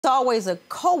always a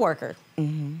coworker.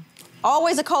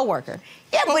 Always a coworker.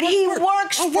 Yeah, but he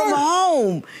works from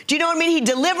home. Do you know what I mean? He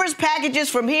delivers packages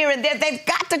from here and there. They've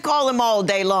got to call him all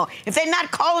day long. If they're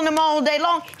not calling him all day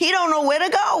long, he don't know where to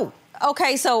go.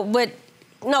 Okay, so, but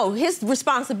no, his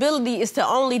responsibility is to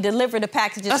only deliver the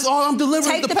packages. That's all I'm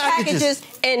delivering. Take the packages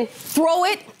and throw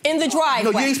it in the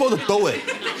driveway. No, you ain't supposed to throw it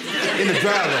in the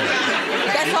driveway.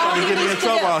 That's all he Get me in needs to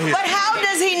trouble do. out here. But how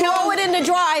does he know? Throw it in the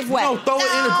driveway. No, throw it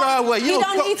in the driveway. You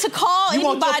don't need to call you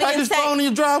want your anybody and package say. thrown in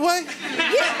your driveway?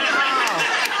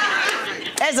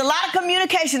 There's a lot of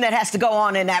communication that has to go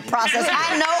on in that process.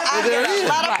 I know I There get a is.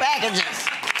 lot of packages.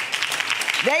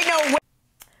 They know where.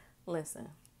 Listen,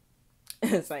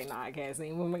 say no, I can't see.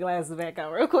 Put my glasses back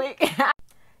on real quick.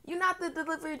 You're not the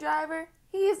delivery driver.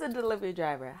 He is the delivery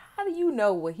driver. How do you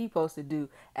know what he's supposed to do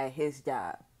at his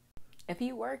job? If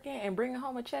he working and bringing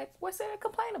home a check, what's there to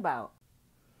complain about?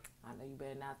 I know you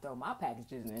better not throw my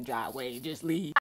packages in the driveway and just leave.